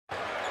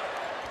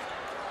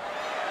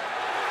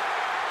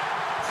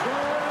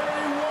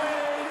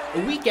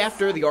A week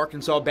after the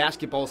Arkansas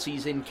basketball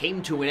season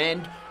came to an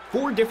end,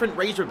 4 different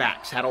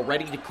Razorbacks had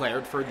already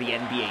declared for the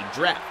NBA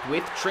draft,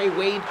 with Trey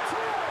Wade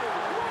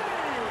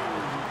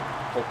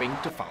hoping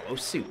to follow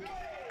suit.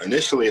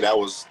 Initially, that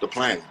was the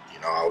plan.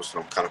 I was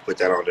going to kind of put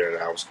that on there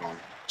that I was going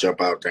to jump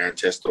out there and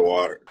test the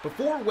water.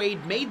 Before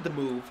Wade made the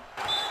move,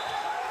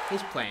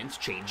 his plans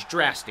changed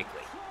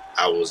drastically.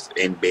 I was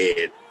in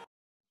bed,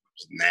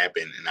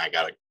 napping, and I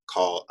got a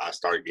call. I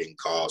started getting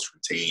calls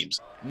from teams.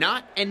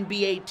 Not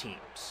NBA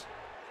teams.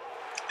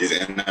 These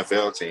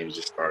NFL teams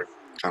just started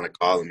kind of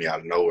calling me out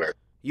of nowhere.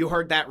 You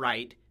heard that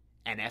right.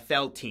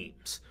 NFL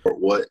teams.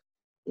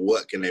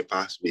 What can they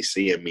possibly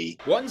see in me?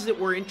 Ones that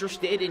were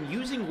interested in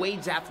using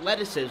Wade's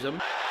athleticism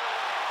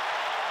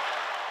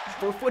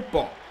for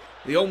football.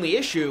 The only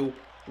issue,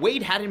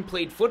 Wade hadn't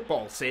played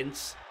football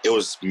since... It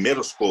was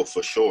middle school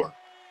for sure.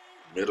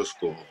 Middle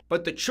school.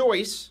 But the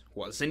choice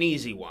was an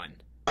easy one.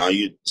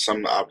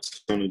 Some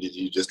opportunities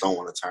you just don't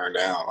want to turn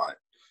down. Like,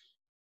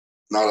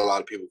 not a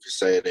lot of people can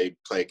say they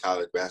play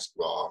college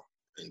basketball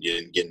and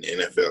get in the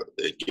NFL.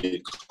 They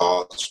get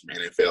calls from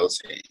NFL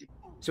team.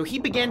 So he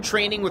began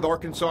training with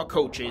Arkansas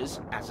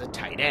coaches as a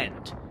tight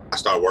end. I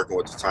started working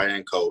with the tight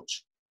end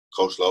coach,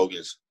 Coach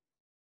Logan's,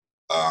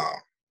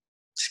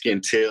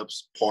 getting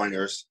tips,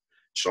 pointers,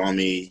 showing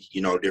me,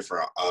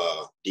 different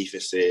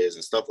defenses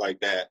and stuff like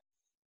that.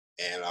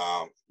 And,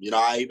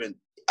 I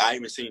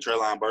even seen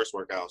Treylon Burks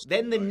workouts.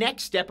 Then the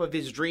next step of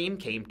his dream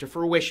came to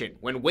fruition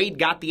when Wade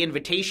got the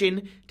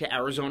invitation to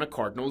Arizona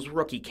Cardinals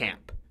rookie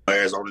camp.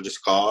 Arizona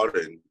just called,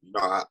 and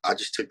I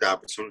just took the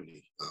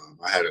opportunity.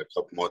 I had a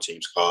couple more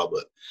teams call,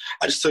 but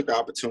I just took the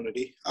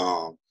opportunity.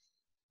 I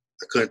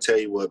couldn't tell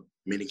you what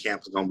mini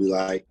camp was going to be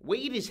like.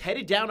 Wade is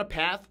headed down a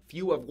path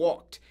few have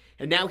walked,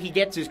 and now he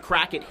gets his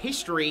crack at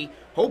history,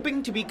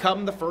 hoping to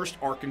become the first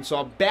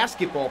Arkansas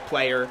basketball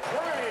player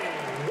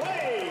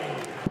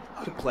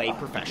to play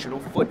professional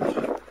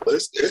football. But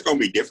it's going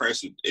to be different.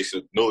 It's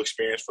a new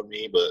experience for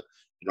me, but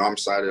I'm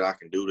excited I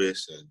can do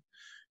this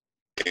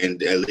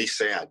and at least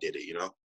say I did it.